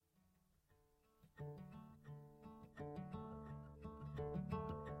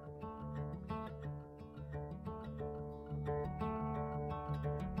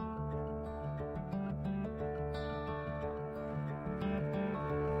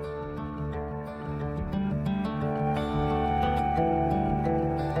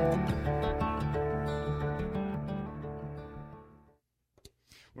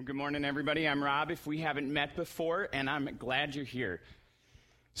morning, everybody. I'm Rob, if we haven't met before, and I'm glad you're here.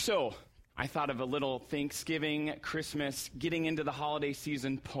 So, I thought of a little Thanksgiving, Christmas, getting into the holiday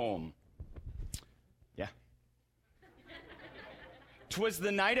season poem. Yeah. 'Twas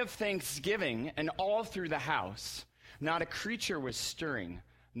the night of Thanksgiving, and all through the house, not a creature was stirring,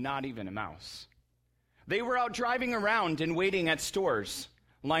 not even a mouse. They were out driving around and waiting at stores,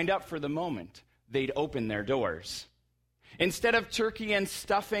 lined up for the moment they'd open their doors. Instead of turkey and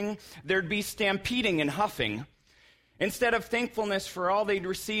stuffing, there'd be stampeding and huffing. Instead of thankfulness for all they'd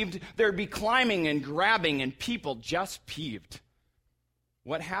received, there'd be climbing and grabbing and people just peeved.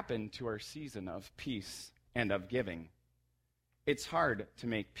 What happened to our season of peace and of giving? It's hard to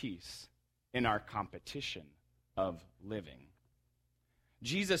make peace in our competition of living.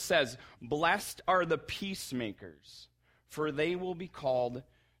 Jesus says, "Blessed are the peacemakers, for they will be called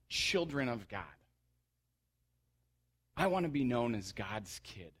children of God." I want to be known as God's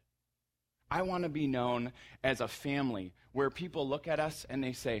kid. I want to be known as a family where people look at us and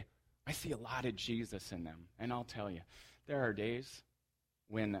they say, I see a lot of Jesus in them. And I'll tell you, there are days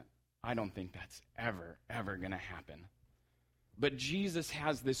when I don't think that's ever going to happen. But Jesus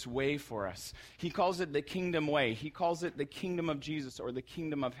has this way for us. He calls it the kingdom way. He calls it the kingdom of Jesus, or the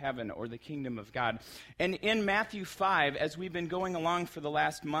kingdom of heaven, or the kingdom of God. And in Matthew 5, as we've been going along for the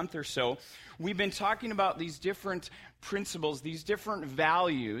last month or so, we've been talking about these different principles, these different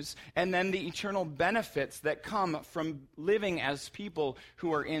values, and then the eternal benefits that come from living as people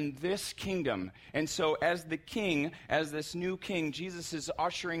who are in this kingdom. And so as the king, as this new king, Jesus is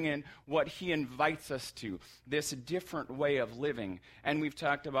ushering in what he invites us to, this different way of living. And we've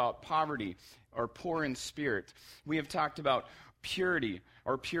talked about poverty, or poor in spirit. We have talked about purity,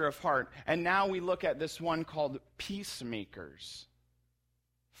 or pure of heart. And now we look at this one called peacemakers,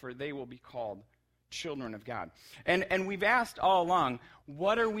 for they will be called children of God. And we've asked all along,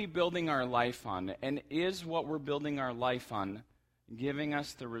 what are we building our life on? And is what we're building our life on giving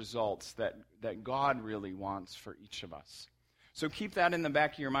us the results that God really wants for each of us? So keep that in the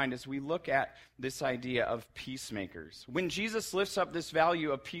back of your mind as we look at this idea of peacemakers. When Jesus lifts up this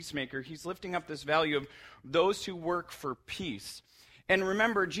value of peacemaker, he's lifting up this value of those who work for peace. And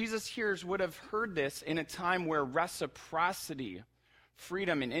remember, Jesus here would have heard this in a time where reciprocity,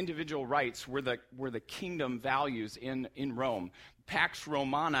 freedom, and individual rights were the kingdom values in Rome. Pax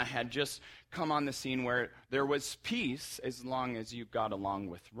Romana had just come on the scene where there was peace as long as you got along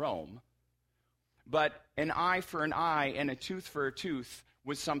with Rome. But an eye for an eye and a tooth for a tooth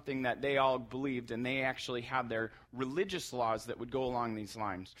was something that they all believed, and they actually had their religious laws that would go along these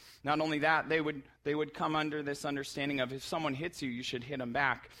lines. Not only that, they would come under this understanding of if someone hits you, you should hit them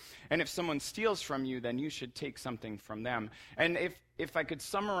back. And if someone steals from you, then you should take something from them. And if I could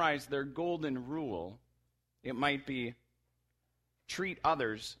summarize their golden rule, it might be treat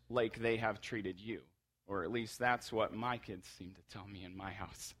others like they have treated you. Or at least that's what my kids seem to tell me in my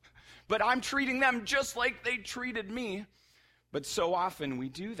house. But I'm treating them just like they treated me. But so often we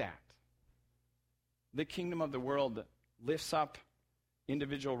do that. The kingdom of the world lifts up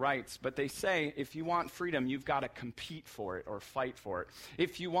individual rights, but they say if you want freedom, you've got to compete for it or fight for it.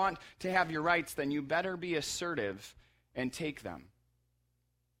 If you want to have your rights, then you better be assertive and take them.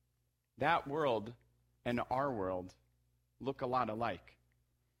 That world and our world look a lot alike.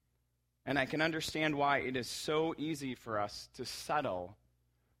 And I can understand why it is so easy for us to settle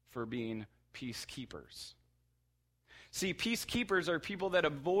for being peacekeepers. See, peacekeepers are people that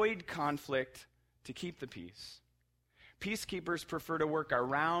avoid conflict to keep the peace. Peacekeepers prefer to work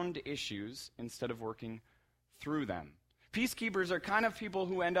around issues instead of working through them. Peacekeepers are kind of people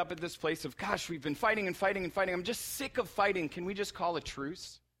who end up at this place of, gosh, we've been fighting and fighting and fighting. I'm just sick of fighting. Can we just call a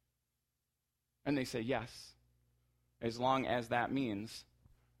truce? And they say yes, as long as that means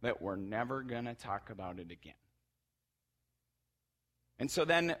that we're never going to talk about it again. And so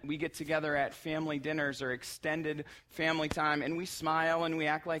then we get together at family dinners or extended family time, and we smile and we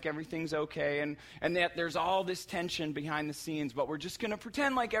act like everything's okay, and that there's all this tension behind the scenes, but we're just going to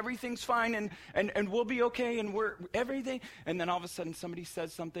pretend like everything's fine and we'll be okay and we're everything. And then all of a sudden somebody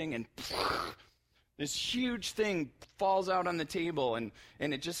says something and this huge thing falls out on the table and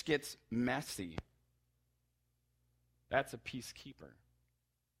it just gets messy. That's a peacekeeper.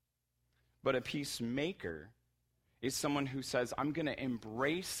 But a peacemaker is someone who says, I'm going to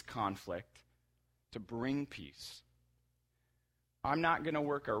embrace conflict to bring peace. I'm not going to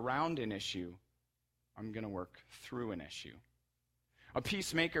work around an issue. I'm going to work through an issue. A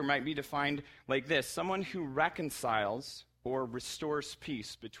peacemaker might be defined like this: someone who reconciles or restores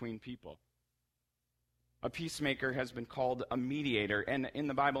peace between people. A peacemaker has been called a mediator. And in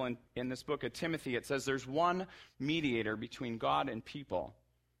the Bible, in this book of Timothy, it says there's one mediator between God and people,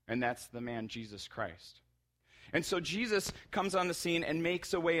 and that's the man Jesus Christ. And so Jesus comes on the scene and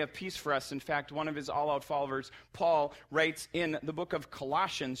makes a way of peace for us. In fact, one of his all-out followers, Paul, writes in the book of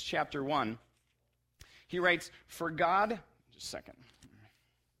Colossians, chapter 1, he writes, For God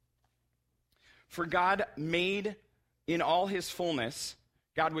made in all his fullness,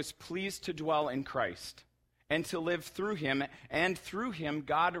 God was pleased to dwell in Christ and to live through him, and through him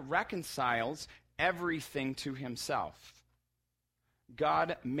God reconciles everything to himself.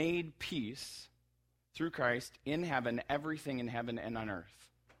 God made peace through Christ in heaven, everything in heaven and on earth,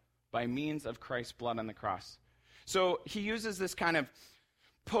 by means of Christ's blood on the cross. So he uses this kind of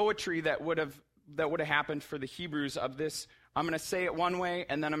poetry that would have happened for the Hebrews of this. I'm going to say it one way,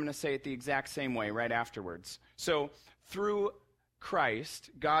 and then I'm going to say it the exact same way right afterwards. So through Christ,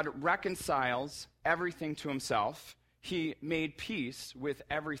 God reconciles everything to himself. He made peace with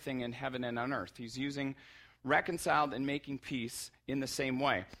everything in heaven and on earth. He's using reconciled and making peace in the same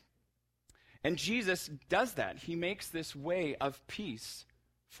way. And Jesus does that. He makes this way of peace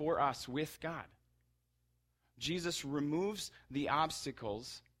for us with God. Jesus removes the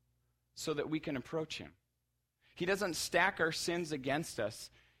obstacles so that we can approach him. He doesn't stack our sins against us.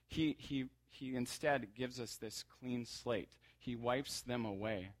 He instead gives us this clean slate. He wipes them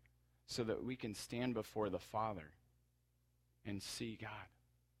away so that we can stand before the Father and see God.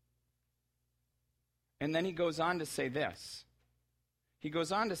 And then he goes on to say this. He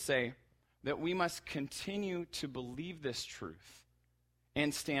goes on to say that we must continue to believe this truth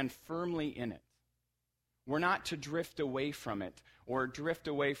and stand firmly in it. We're not to drift away from it or drift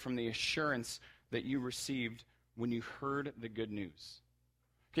away from the assurance that you received when you heard the good news.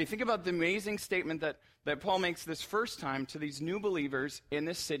 Okay, think about the amazing statement that Paul makes this first time to these new believers in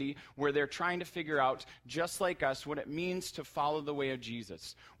this city where they're trying to figure out, just like us, what it means to follow the way of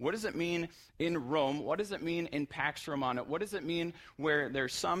Jesus. What does it mean in Rome? What does it mean in Pax Romana? What does it mean where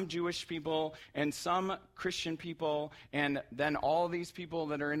there's some Jewish people and some Christian people and then all these people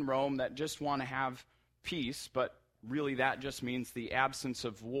that are in Rome that just want to have peace, but really that just means the absence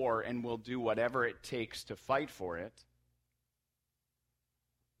of war and will do whatever it takes to fight for it?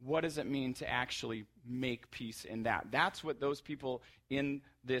 What does it mean to actually make peace in that? That's what those people in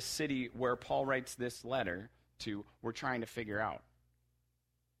this city where Paul writes this letter to were trying to figure out.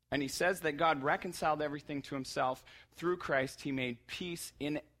 And he says that God reconciled everything to himself through Christ. He made peace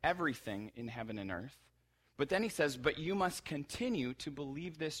in everything in heaven and earth. But then he says, but you must continue to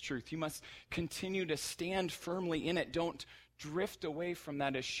believe this truth. You must continue to stand firmly in it. Don't drift away from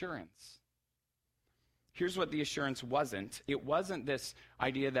that assurance. Here's what the assurance wasn't. It wasn't this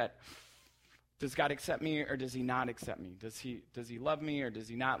idea that, does God accept me or does he not accept me? Does he love me or does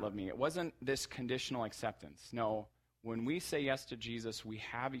he not love me? It wasn't this conditional acceptance. No, when we say yes to Jesus, we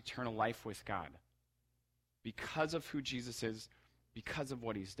have eternal life with God because of who Jesus is, because of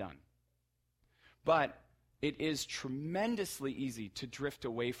what he's done. But it is tremendously easy to drift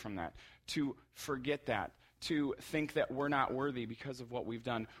away from that, to forget that, to think that we're not worthy because of what we've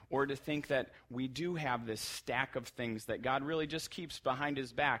done, or to think that we do have this stack of things that God really just keeps behind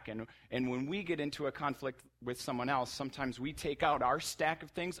his back. And when we get into a conflict with someone else, sometimes we take out our stack of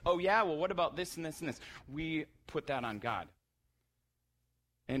things. Oh yeah, well what about this and this and this? We put that on God.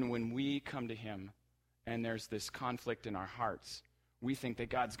 And when we come to him and there's this conflict in our hearts, we think that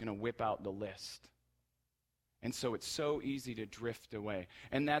God's going to whip out the list. And so it's so easy to drift away.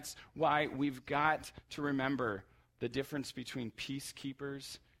 And that's why we've got to remember the difference between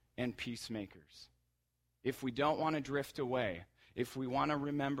peacekeepers and peacemakers. If we don't want to drift away, if we want to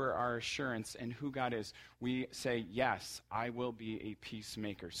remember our assurance and who God is, we say, yes, I will be a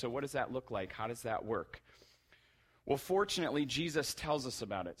peacemaker. So what does that look like? How does that work? Well, fortunately, Jesus tells us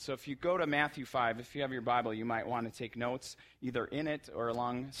about it. So if you go to Matthew 5, if you have your Bible, you might want to take notes either in it or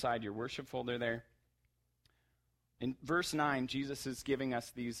alongside your worship folder there. In verse 9, Jesus is giving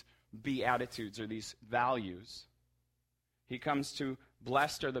us these beatitudes or these values. He comes to,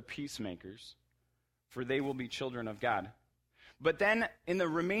 blessed are the peacemakers, for they will be children of God. But then in the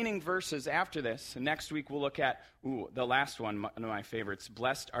remaining verses after this, and next week we'll look at, the last one of my favorites,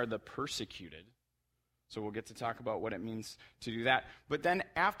 blessed are the persecuted. So we'll get to talk about what it means to do that. But then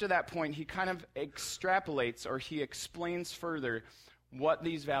after that point, he kind of extrapolates or he explains further what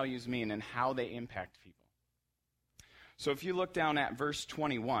these values mean and how they impact people. So if you look down at verse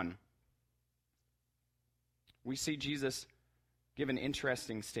 21, we see Jesus give an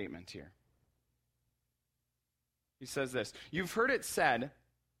interesting statement here. He says this, you've heard it said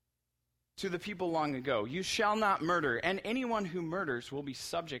to the people long ago, you shall not murder, and anyone who murders will be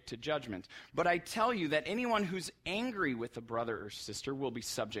subject to judgment. But I tell you that anyone who's angry with a brother or sister will be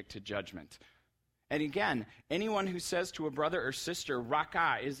subject to judgment. And again, anyone who says to a brother or sister,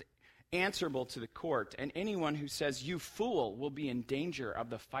 Raka, is answerable to the court, and anyone who says, you fool, will be in danger of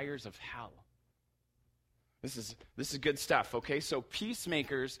the fires of hell. This is good stuff, okay? So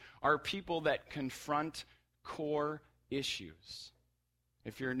peacemakers are people that confront core issues.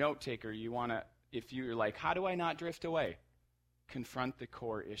 If you're a note taker, if you're like, how do I not drift away? Confront the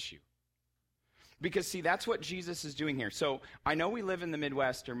core issue. Because, see, that's what Jesus is doing here. So I know we live in the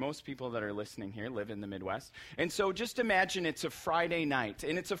Midwest, or most people that are listening here live in the Midwest. And so just imagine it's a Friday night.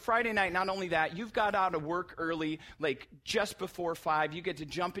 And it's a Friday night, not only that, you've got out of work early, like just before 5. You get to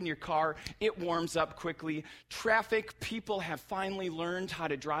jump in your car. It warms up quickly. Traffic, people have finally learned how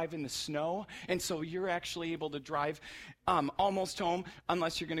to drive in the snow. And so you're actually able to drive almost home,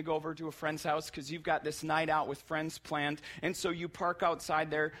 unless you're going to go over to a friend's house because you've got this night out with friends planned. And so you park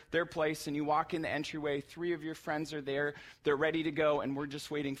outside their place and you walk in the entryway. 3 of your friends are there. They're ready to go, and we're just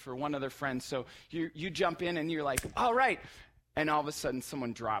waiting for one other friend. So you jump in and you're like, all right. And all of a sudden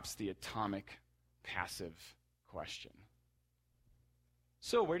someone drops the atomic passive question.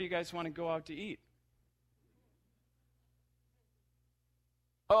 So where do you guys want to go out to eat?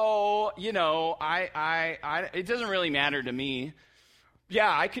 Oh, it doesn't really matter to me.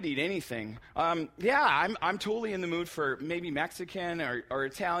 Yeah, I could eat anything. I'm totally in the mood for maybe Mexican or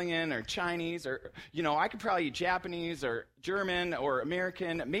Italian or Chinese, or, I could probably eat Japanese or German or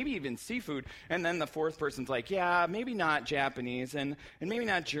American, maybe even seafood. And then the fourth person's like, yeah, maybe not Japanese and maybe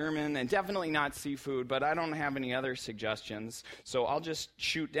not German and definitely not seafood, but I don't have any other suggestions. So I'll just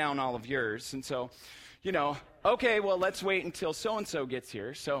shoot down all of yours. And so, okay, well, let's wait until so-and-so gets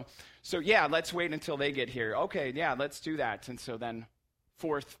here. So yeah, let's wait until they get here. Okay, yeah, let's do that. And so then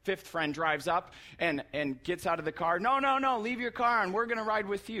fifth friend drives up and gets out of the car. No, leave your car and we're going to ride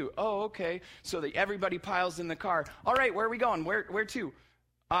with you. Oh, okay. So that everybody piles in the car. All right, where are we going? Where to?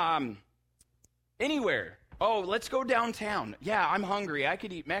 Anywhere. Oh, let's go downtown. Yeah, I'm hungry. I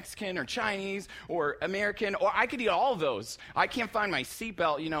could eat Mexican or Chinese or American, or I could eat all of those. I can't find my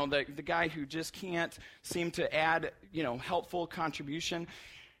seatbelt, the guy who just can't seem to add, helpful contribution.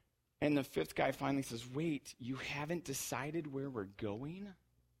 And the fifth guy finally says, wait, you haven't decided where we're going?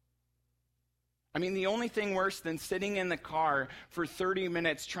 I mean, the only thing worse than sitting in the car for 30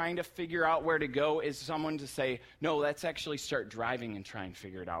 minutes trying to figure out where to go is someone to say, no, let's actually start driving and try and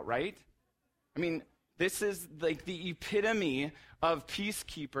figure it out, right? I mean, this is like the epitome of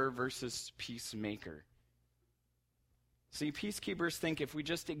peacekeeper versus peacemaker. See, peacekeepers think if we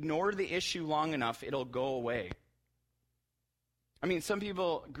just ignore the issue long enough, it'll go away. I mean, some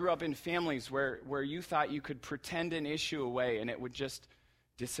people grew up in families where you thought you could pretend an issue away and it would just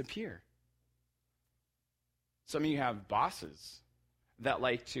disappear. Some of you have bosses that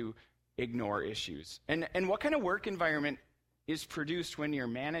like to ignore issues. And what kind of work environment is produced when your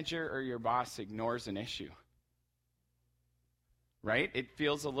manager or your boss ignores an issue? Right? It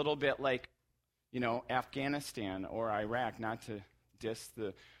feels a little bit like, Afghanistan or Iraq, not to diss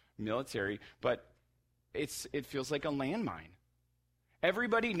the military, but it feels like a landmine.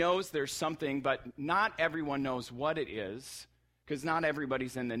 Everybody knows there's something, but not everyone knows what it is, because not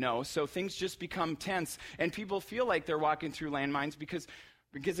everybody's in the know. So things just become tense, and people feel like they're walking through landmines because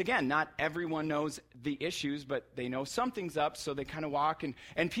again, not everyone knows the issues, but they know something's up, so they kind of walk,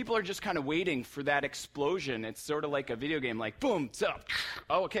 and people are just kind of waiting for that explosion. It's sort of like a video game, like, boom, it's up.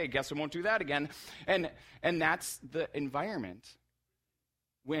 Oh, okay, guess I won't do that again. And that's the environment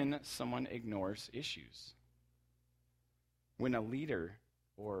when someone ignores issues. When a leader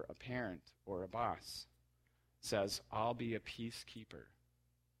or a parent or a boss says, I'll be a peacekeeper.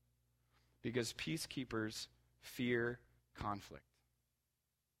 Because peacekeepers fear conflict.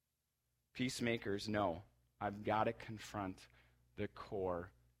 Peacemakers know, I've got to confront the core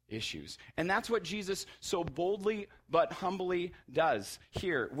issues. And that's what Jesus so boldly but humbly does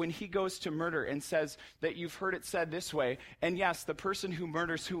here when he goes to murder and says that you've heard it said this way. And yes, the person who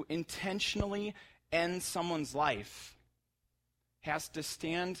murders, who intentionally ends someone's life, has to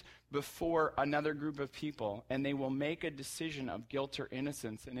stand before another group of people, and they will make a decision of guilt or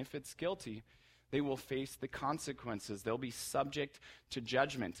innocence. And if it's guilty, they will face the consequences. They'll be subject to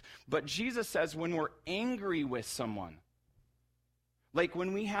judgment. But Jesus says when we're angry with someone, like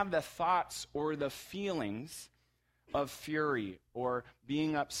when we have the thoughts or the feelings of fury or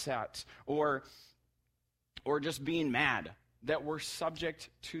being upset or just being mad, that we're subject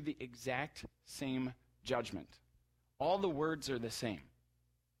to the exact same judgment. All the words are the same.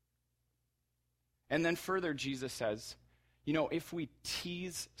 And then further, Jesus says, if we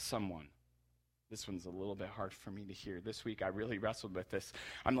tease someone, this one's a little bit hard for me to hear. This week I really wrestled with this.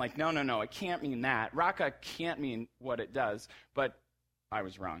 I'm like, no, it can't mean that. Raka can't mean what it does, but I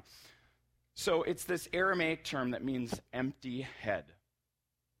was wrong. So it's this Aramaic term that means empty head.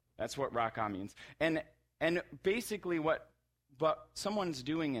 That's what raka means. And basically what someone's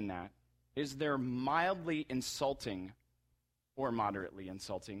doing in that is they're mildly insulting or moderately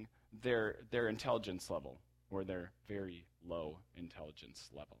insulting their intelligence level or their very low intelligence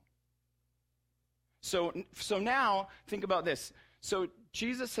level. So now think about this. So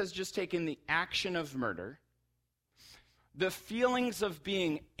Jesus has just taken the action of murder, the feelings of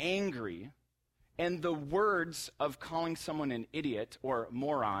being angry, and the words of calling someone an idiot or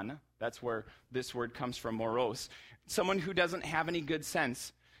moron. That's where this word comes from, moros. Someone who doesn't have any good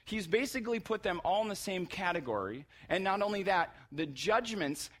sense. He's basically put them all in the same category. And not only that, the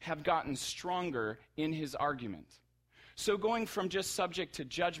judgments have gotten stronger in his argument. So going from just subject to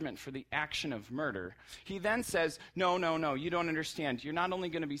judgment for the action of murder, he then says, no, you don't understand. You're not only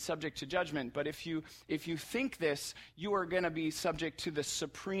going to be subject to judgment, but if you think this, you are going to be subject to the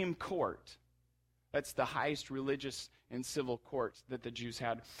Supreme Court. That's the highest religious and civil court that the Jews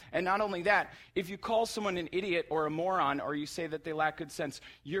had. And not only that, if you call someone an idiot or a moron, or you say that they lack good sense,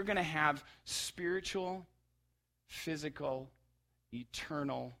 you're going to have spiritual, physical,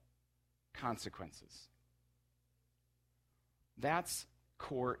 eternal consequences. That's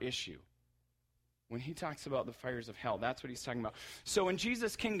core issue. When he talks about the fires of hell, that's what he's talking about. So in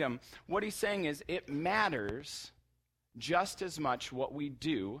Jesus' kingdom, what he's saying is it matters just as much what we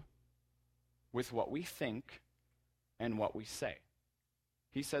do with what we think and what we say.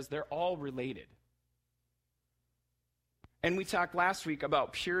 He says they're all related. And we talked last week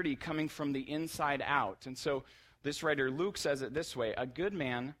about purity coming from the inside out. And so this writer, Luke, says it this way: a good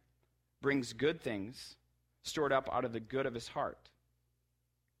man brings good things stored up out of the good of his heart.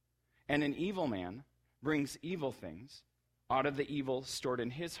 And an evil man brings evil things out of the evil stored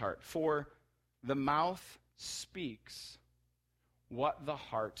in his heart. For the mouth speaks what the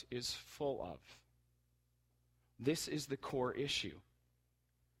heart is full of. This is the core issue.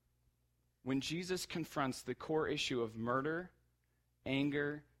 When Jesus confronts the core issue of murder,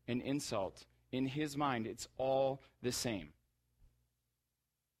 anger, and insult, in his mind, it's all the same.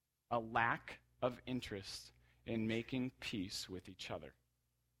 A lack of interest in making peace with each other.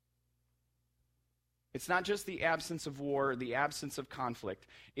 It's not just the absence of war, the absence of conflict.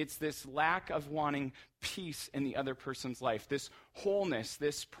 It's this lack of wanting peace in the other person's life, this wholeness,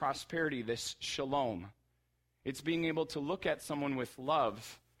 this prosperity, this shalom. It's being able to look at someone with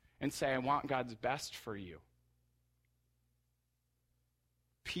love and say, I want God's best for you.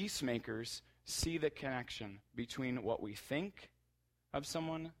 Peacemakers see the connection between what we think of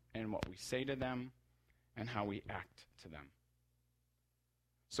someone and what we say to them and how we act to them.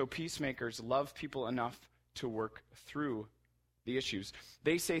 So peacemakers love people enough to work through the issues.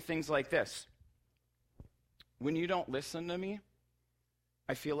 They say things like this: when you don't listen to me,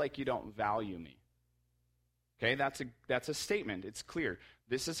 I feel like you don't value me. Okay, that's a statement. It's clear.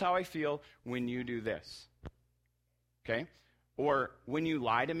 This is how I feel when you do this. Okay? Or when you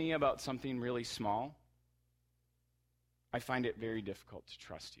lie to me about something really small, I find it very difficult to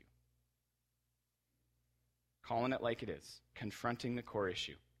trust you. Calling it like it is, confronting the core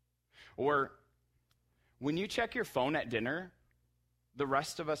issue. Or when you check your phone at dinner, the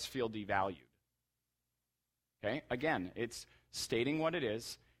rest of us feel devalued. Okay? Again, it's stating what it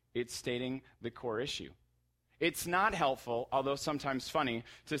is. It's stating the core issue. It's not helpful, although sometimes funny,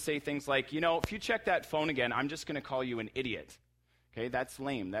 to say things like, if you check that phone again, I'm just going to call you an idiot. Okay, that's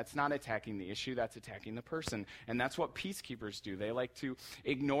lame. That's not attacking the issue. That's attacking the person. And that's what peacekeepers do. They like to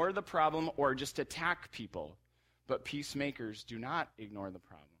ignore the problem or just attack people. But peacemakers do not ignore the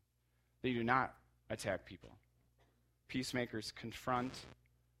problem. They do not attack people. Peacemakers confront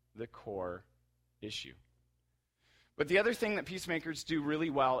the core issue. But the other thing that peacemakers do really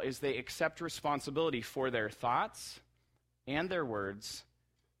well is they accept responsibility for their thoughts and their words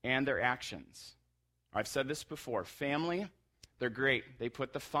and their actions. I've said this before. Family, they're great. They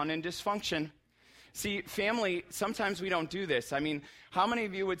put the fun in dysfunction. See, family, sometimes we don't do this. I mean, how many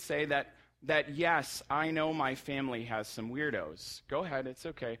of you would say that yes, I know my family has some weirdos? Go ahead, it's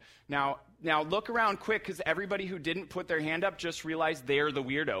okay. Now look around quick, because everybody who didn't put their hand up just realized they're the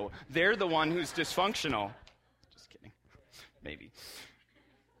weirdo. They're the one who's dysfunctional. Just kidding. Maybe.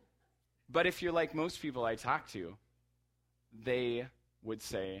 But if you're like most people I talk to, they would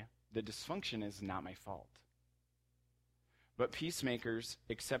say, the dysfunction is not my fault. But peacemakers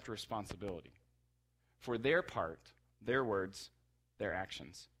accept responsibility for their part, their words, their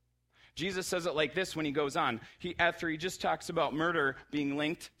actions. Jesus says it like this when he goes on. After he just talks about murder being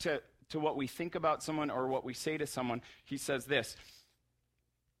linked to what we think about someone or what we say to someone, he says this,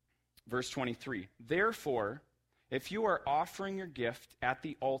 verse 23, therefore, if you are offering your gift at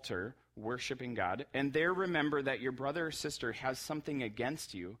the altar worshiping God, and there remember that your brother or sister has something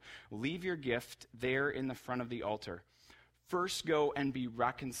against you, leave your gift there in the front of the altar. First go and be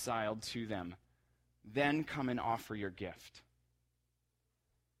reconciled to them. Then come and offer your gift.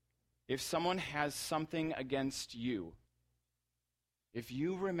 If someone has something against you, if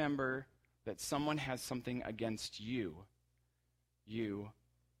you remember that someone has something against you, you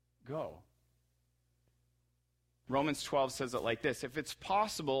go. Romans 12 says it like this: if it's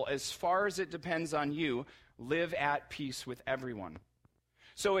possible, as far as it depends on you, live at peace with everyone.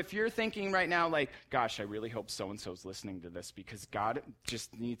 So if you're thinking right now, like, gosh, I really hope so-and-so's listening to this because God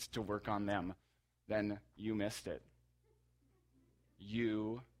just needs to work on them, then you missed it.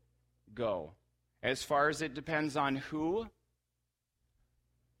 You go. As far as it depends on who?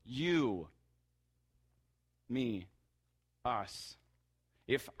 You. Me. Us.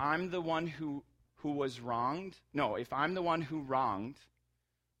 If I'm the one who was wronged, if I'm the one who wronged,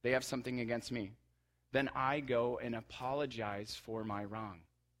 they have something against me, then I go and apologize for my wrong.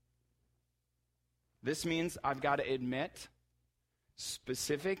 This means I've got to admit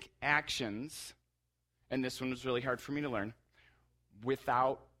specific actions, and this one was really hard for me to learn,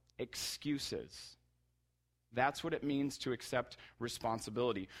 without excuses. That's what it means to accept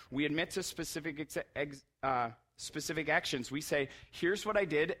responsibility. We admit to specific actions. We say, here's what I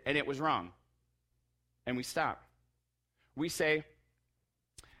did, and it was wrong. And we stop. We say,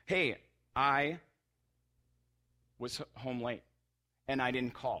 hey, I was home late, and I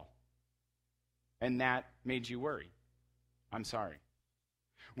didn't call. And that made you worry. I'm sorry.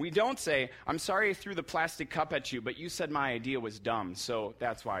 We don't say, I'm sorry I threw the plastic cup at you, but you said my idea was dumb, so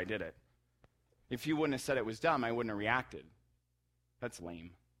that's why I did it. If you wouldn't have said it was dumb, I wouldn't have reacted. That's lame.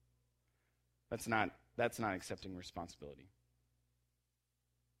 That's not accepting responsibility.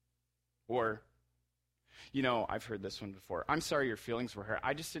 Or, I've heard this one before. I'm sorry your feelings were hurt.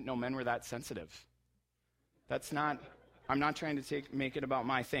 I just didn't know men were that sensitive. I'm not trying to make it about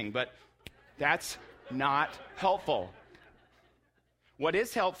my thing, but that's not helpful. What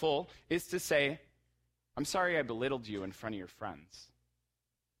is helpful is to say, I'm sorry I belittled you in front of your friends.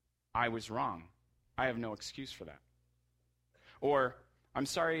 I was wrong. I have no excuse for that. Or, I'm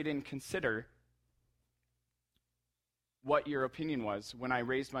sorry I didn't consider what your opinion was when I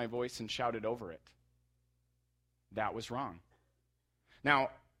raised my voice and shouted over it. That was wrong. Now,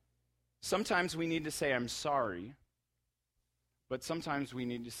 sometimes we need to say, I'm sorry, but sometimes we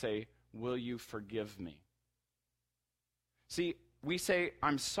need to say, will you forgive me? See, we say,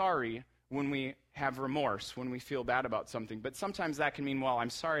 I'm sorry when we have remorse, when we feel bad about something, but sometimes that can mean, well, I'm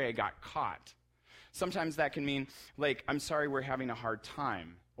sorry I got caught. Sometimes that can mean, like, I'm sorry we're having a hard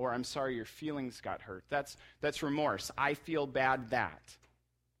time, or I'm sorry your feelings got hurt. That's remorse. I feel bad that.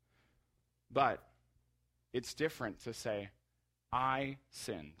 But it's different to say, I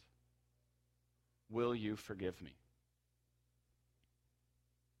sinned. Will you forgive me?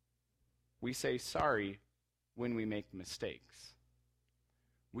 We say sorry when we make mistakes.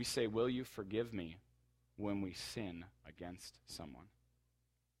 We say, will you forgive me when we sin against someone?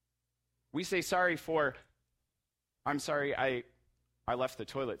 We say sorry for, I'm sorry I left the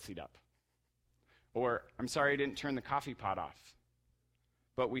toilet seat up. Or, I'm sorry I didn't turn the coffee pot off.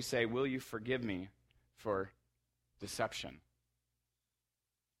 But we say, will you forgive me for deception?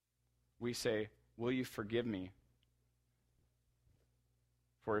 We say, will you forgive me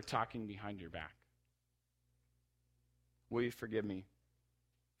for talking behind your back? Will you forgive me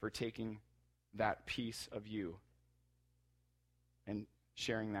for taking that piece of you and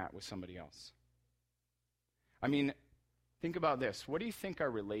sharing that with somebody else? I mean, think about this. What do you think our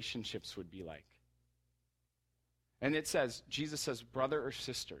relationships would be like? And it says, Jesus says, brother or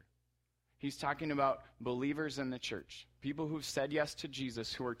sister. He's talking about believers in the church, people who've said yes to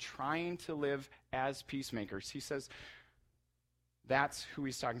Jesus, who are trying to live as peacemakers. He says, that's who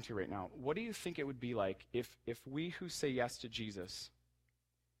he's talking to right now. What do you think it would be like if we who say yes to Jesus,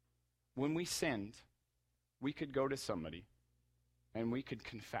 when we sinned, we could go to somebody and we could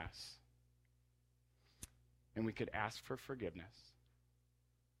confess and we could ask for forgiveness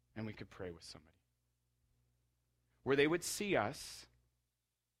and we could pray with somebody? Where they would see us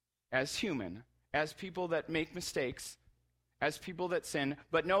as human, as people that make mistakes, as people that sin,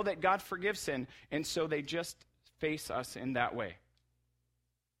 but know that God forgives sin, and so they just face us in that way.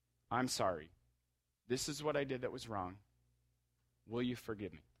 I'm sorry. This is what I did that was wrong. Will you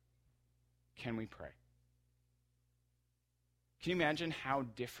forgive me? Can we pray? Can you imagine how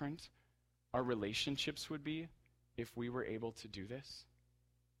different our relationships would be if we were able to do this?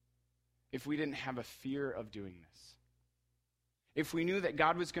 If we didn't have a fear of doing this? If we knew that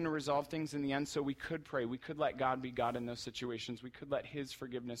God was going to resolve things in the end, so we could pray, we could let God be God in those situations, we could let his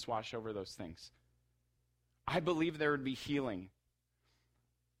forgiveness wash over those things, I believe there would be healing.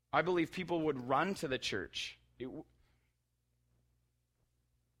 I believe people would run to the church.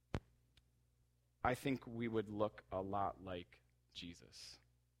 I think we would look a lot like Jesus.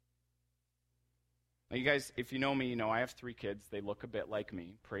 Now, you guys, if you know me, you know I have 3 kids. They look a bit like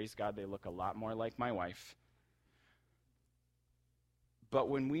me. Praise God, they look a lot more like my wife. But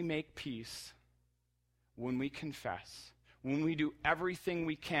when we make peace, when we confess, when we do everything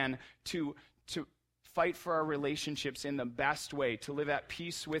we can to fight for our relationships in the best way, to live at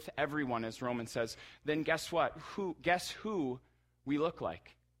peace with everyone, as Romans says, then guess what? Guess who we look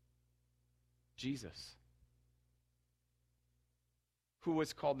like? Jesus, who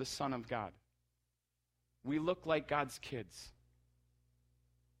was called the Son of God. We look like God's kids.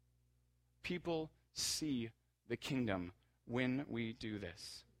 People see the kingdom when we do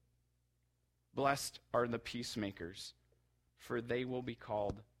this. Blessed are the peacemakers, for they will be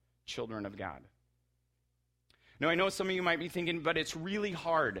called children of God. Now, I know some of you might be thinking, but it's really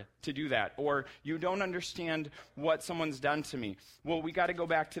hard to do that, or you don't understand what someone's done to me. Well, we got to go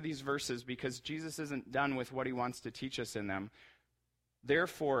back to these verses because Jesus isn't done with what he wants to teach us in them.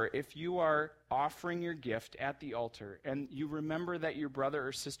 Therefore, if you are offering your gift at the altar and you remember that your brother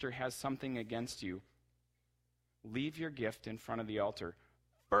or sister has something against you, leave your gift in front of the altar.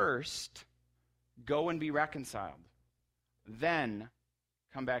 First, go and be reconciled. Then,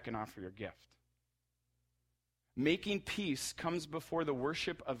 come back and offer your gift. Making peace comes before the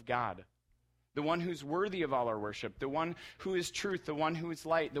worship of God, the one who's worthy of all our worship, the one who is truth, the one who is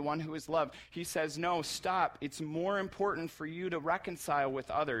light, the one who is love. He says, no, stop. It's more important for you to reconcile with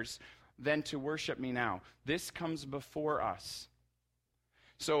others than to worship me now. This comes before us.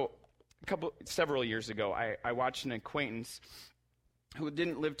 So, several years ago, I watched an acquaintance who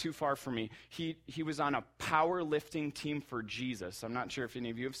didn't live too far from me. He was on a powerlifting team for Jesus. I'm not sure if any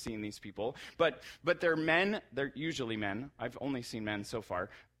of you have seen these people, but they're men. They're usually men. I've only seen men so far.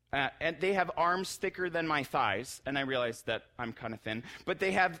 And they have arms thicker than my thighs, and I realize that I'm kind of thin. But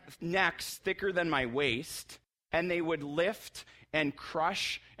they have necks thicker than my waist, and they would lift and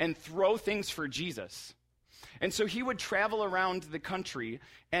crush and throw things for Jesus. And so he would travel around the country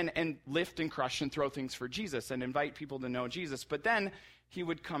and lift and crush and throw things for Jesus and invite people to know Jesus. But then he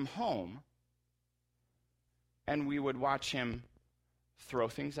would come home and we would watch him throw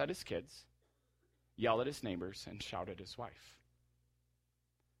things at his kids, yell at his neighbors, and shout at his wife.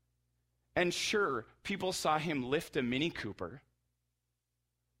 And sure, people saw him lift a Mini Cooper,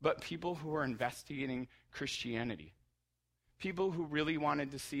 but people who were investigating Christianity, people who really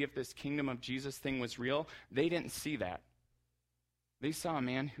wanted to see if this kingdom of Jesus thing was real, they didn't see that. They saw a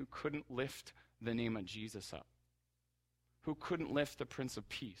man who couldn't lift the name of Jesus up, who couldn't lift the Prince of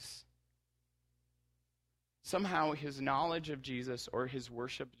Peace. Somehow his knowledge of Jesus or his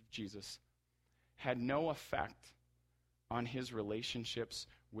worship of Jesus had no effect on his relationships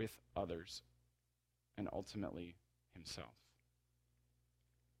with others and ultimately himself.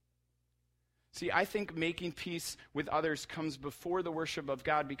 See, I think making peace with others comes before the worship of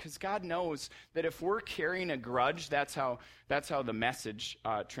God because God knows that if we're carrying a grudge, that's how the Message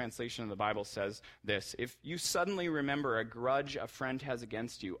translation of the Bible says this. If you suddenly remember a grudge a friend has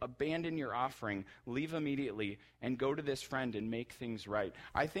against you, abandon your offering, leave immediately, and go to this friend and make things right.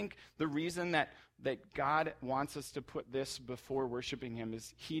 I think the reason that God wants us to put this before worshiping him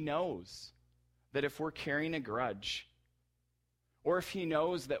is he knows that if we're carrying a grudge, or if he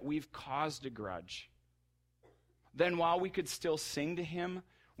knows that we've caused a grudge, then while we could still sing to him,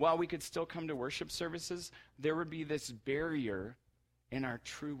 while we could still come to worship services, there would be this barrier in our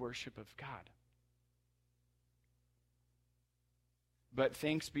true worship of God. But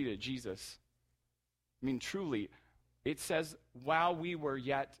thanks be to Jesus. I mean, truly, it says, while we were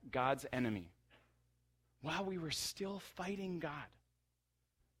yet God's enemy, while we were still fighting God,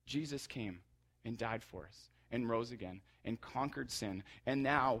 Jesus came and died for us and rose again and conquered sin. And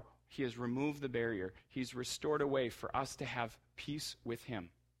now he has removed the barrier. He's restored a way for us to have peace with him.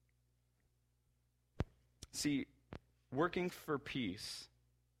 See, working for peace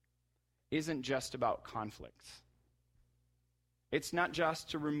isn't just about conflicts. It's not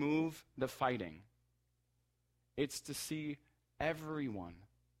just to remove the fighting. It's to see everyone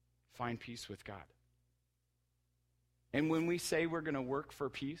find peace with God. And when we say we're going to work for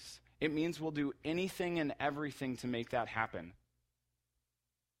peace, it means we'll do anything and everything to make that happen.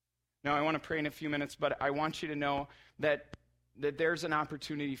 Now, I want to pray in a few minutes, but I want you to know that there's an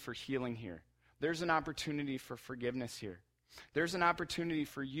opportunity for healing here. There's an opportunity for forgiveness here. There's an opportunity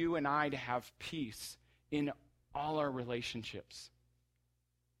for you and I to have peace in all our relationships.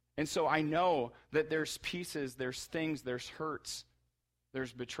 And so I know that there's pieces, there's things, there's hurts,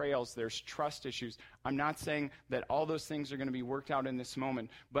 there's betrayals, there's trust issues. I'm not saying that all those things are going to be worked out in this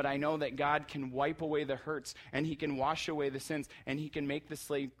moment, but I know that God can wipe away the hurts, and he can wash away the sins, and he can make the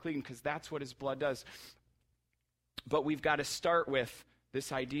slate clean, because that's what his blood does. But we've got to start with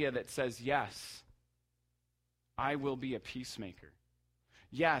this idea that says, yes, I will be a peacemaker.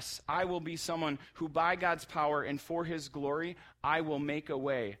 Yes, I will be someone who by God's power and for his glory, I will make a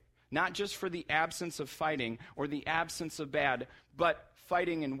way. Not just for the absence of fighting or the absence of bad, but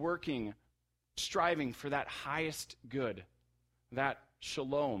fighting and working, striving for that highest good, that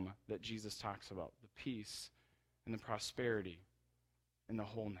shalom that Jesus talks about, the peace and the prosperity and the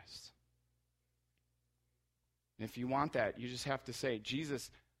wholeness. And if you want that, you just have to say, Jesus,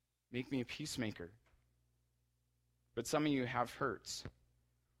 make me a peacemaker. But some of you have hurts.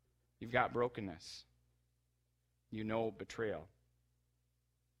 You've got brokenness. You know betrayal.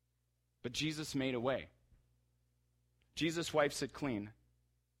 But Jesus made a way. Jesus wipes it clean.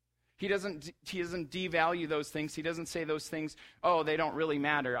 He doesn't devalue those things. He doesn't say those things, oh, they don't really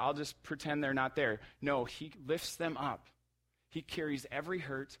matter. I'll just pretend they're not there. No, he lifts them up. He carries every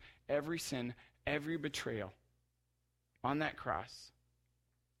hurt, every sin, every betrayal on that cross.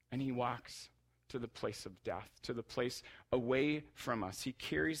 And he walks to the place of death, to the place away from us. He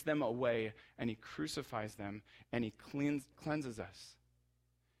carries them away, and he crucifies them, and he cleanses us.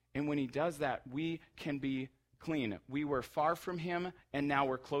 And when he does that, we can be clean. We were far from him, and now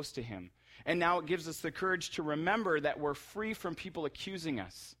we're close to him. And now it gives us the courage to remember that we're free from people accusing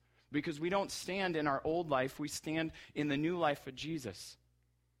us, because we don't stand in our old life, we stand in the new life of Jesus.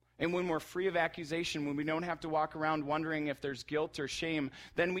 And when we're free of accusation, when we don't have to walk around wondering if there's guilt or shame,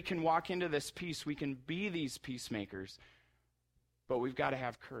 then we can walk into this peace. We can be these peacemakers. But we've got to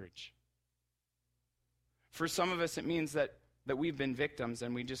have courage. For some of us, it means that we've been victims,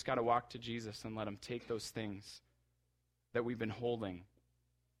 and we just got to walk to Jesus and let him take those things that we've been holding.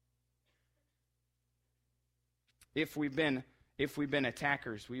 If we've been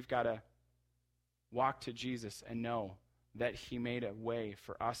attackers, we've got to walk to Jesus and know that he made a way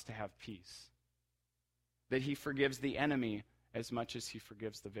for us to have peace. That he forgives the enemy as much as he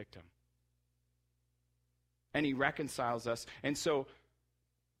forgives the victim. And he reconciles us. And so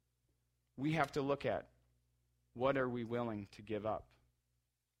we have to look at, what are we willing to give up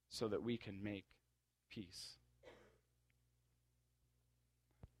so that we can make peace?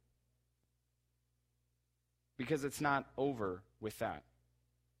 Because it's not over with that.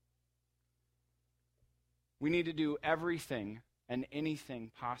 We need to do everything and anything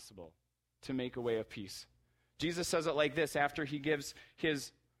possible to make a way of peace. Jesus says it like this after he gives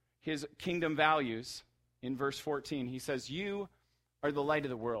his kingdom values in verse 14. He says, you are the light of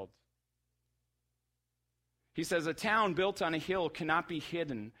the world. He says, a town built on a hill cannot be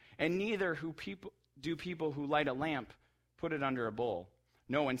hidden, and neither do people who light a lamp put it under a bowl.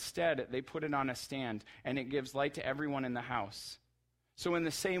 No, instead, they put it on a stand, and it gives light to everyone in the house. So in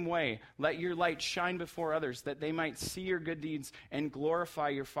the same way, let your light shine before others, that they might see your good deeds and glorify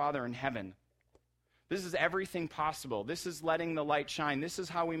your Father in heaven. This is everything possible. This is letting the light shine. This is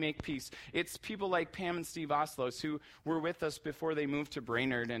how we make peace. It's people like Pam and Steve Oslos who were with us before they moved to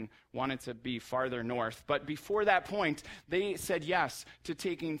Brainerd and wanted to be farther north. But before that point, they said yes to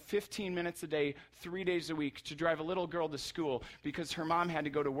taking 15 minutes a day, 3 days a week, to drive a little girl to school because her mom had to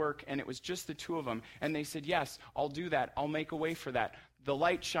go to work and it was just the two of them. And they said, yes, I'll do that. I'll make a way for that. The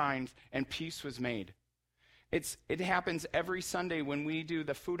light shined and peace was made. It happens every Sunday when we do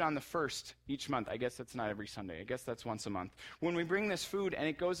the food on the first each month. I guess that's not every Sunday. I guess that's once a month. When we bring this food and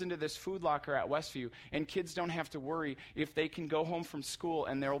it goes into this food locker at Westview, and kids don't have to worry if they can go home from school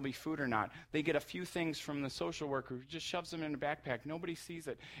and there will be food or not. They get a few things from the social worker who just shoves them in a backpack. Nobody sees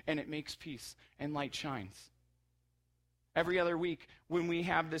it, and it makes peace, and light shines. Every other week, when we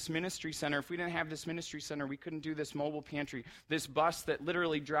have this ministry center, if we didn't have this ministry center, we couldn't do this mobile pantry, this bus that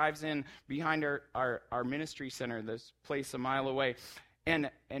literally drives in behind our ministry center, this place a mile away, and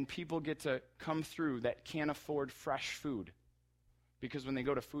people get to come through that can't afford fresh food. Because when they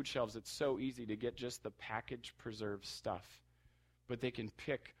go to food shelves, it's so easy to get just the packaged preserved stuff. But they can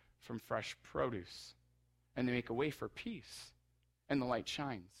pick from fresh produce, and they make a way for peace, and the light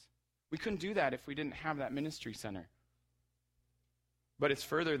shines. We couldn't do that if we didn't have that ministry center. But it's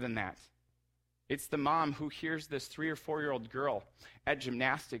further than that. It's the mom who hears this 3 or 4-year-old girl at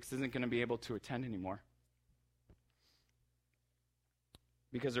gymnastics isn't going to be able to attend anymore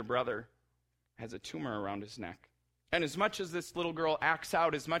because her brother has a tumor around his neck. And as much as this little girl acts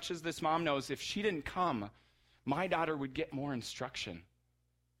out, as much as this mom knows, if she didn't come, my daughter would get more instruction.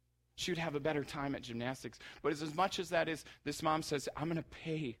 She would have a better time at gymnastics. But as much as that is, this mom says, I'm going to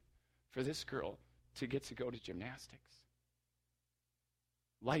pay for this girl to get to go to gymnastics.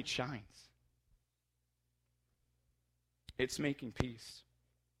 Light shines. It's making peace.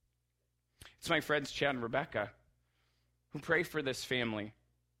 It's my friends Chad and Rebecca who pray for this family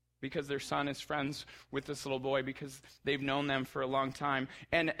because their son is friends with this little boy, because they've known them for a long time.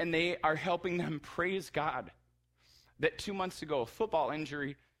 And they are helping them praise God that 2 months ago, a football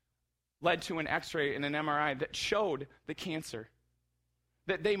injury led to an x-ray and an MRI that showed the cancer.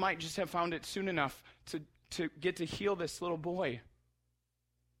 That they might just have found it soon enough to get to heal this little boy.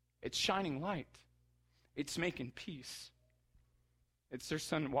 It's shining light. It's making peace. It's their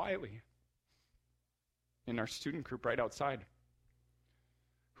son Wiley in our student group right outside,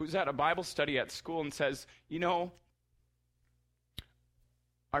 who's at a Bible study at school and says, you know,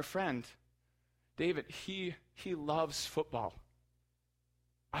 our friend David, he loves football.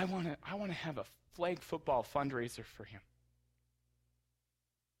 I want to have a flag football fundraiser for him.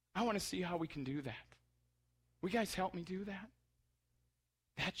 I want to see how we can do that. Will you guys help me do that?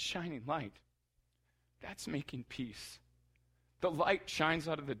 That's shining light. That's making peace. The light shines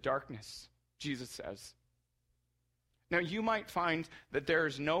out of the darkness, Jesus says. Now, you might find that there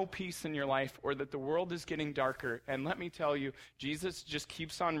is no peace in your life, or that the world is getting darker. And let me tell you, Jesus just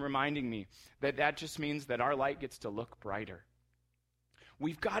keeps on reminding me that that just means that our light gets to look brighter.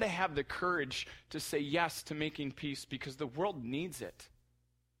 We've got to have the courage to say yes to making peace, because the world needs it.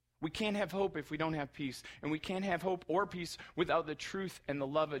 We can't have hope if we don't have peace. And we can't have hope or peace without the truth and the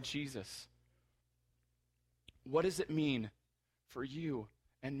love of Jesus. What does it mean for you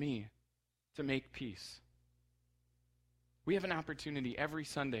and me to make peace? We have an opportunity every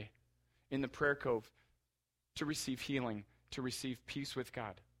Sunday in the Prayer Cove to receive healing, to receive peace with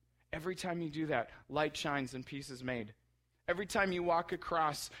God. Every time you do that, light shines and peace is made. Every time you walk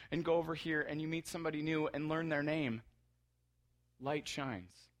across and go over here and you meet somebody new and learn their name, light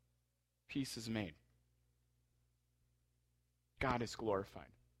shines. Peace is made. God is glorified.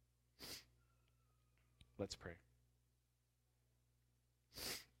 Let's pray.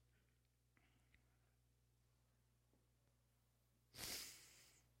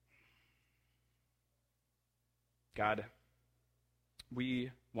 God,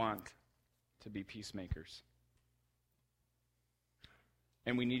 we want to be peacemakers.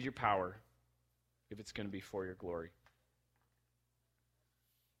 And we need your power if it's going to be for your glory.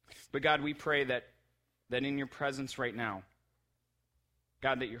 But God, we pray that in your presence right now,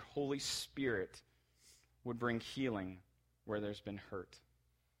 God, that your Holy Spirit would bring healing where there's been hurt.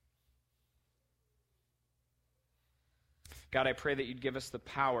 God, I pray that you'd give us the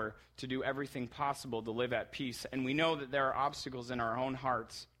power to do everything possible to live at peace. And we know that there are obstacles in our own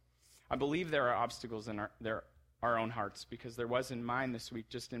hearts. I believe there are obstacles in our own hearts, because there was in mine this week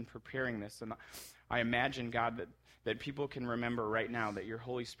just in preparing this. And I imagine, God, that people can remember right now that your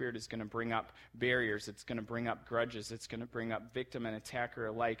Holy Spirit is going to bring up barriers. It's going to bring up grudges. It's going to bring up victim and attacker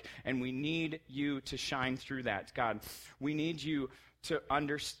alike. And we need you to shine through that, God. We need you to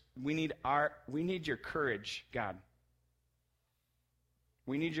we need your courage, God.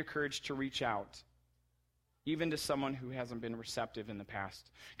 We need your courage to reach out, even to someone who hasn't been receptive in the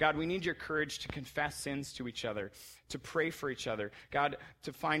past. God, we need your courage to confess sins to each other, to pray for each other. God,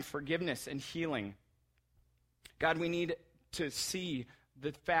 to find forgiveness and healing. God, we need to see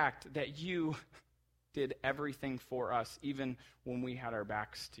the fact that you did everything for us, even when we had our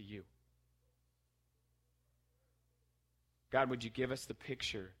backs to you. God, would you give us the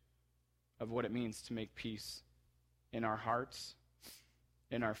picture of what it means to make peace in our hearts,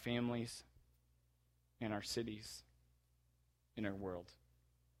 in our families, in our cities, in our world.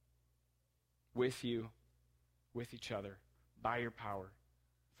 With you, with each other, by your power,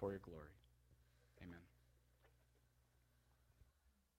 for your glory. Amen.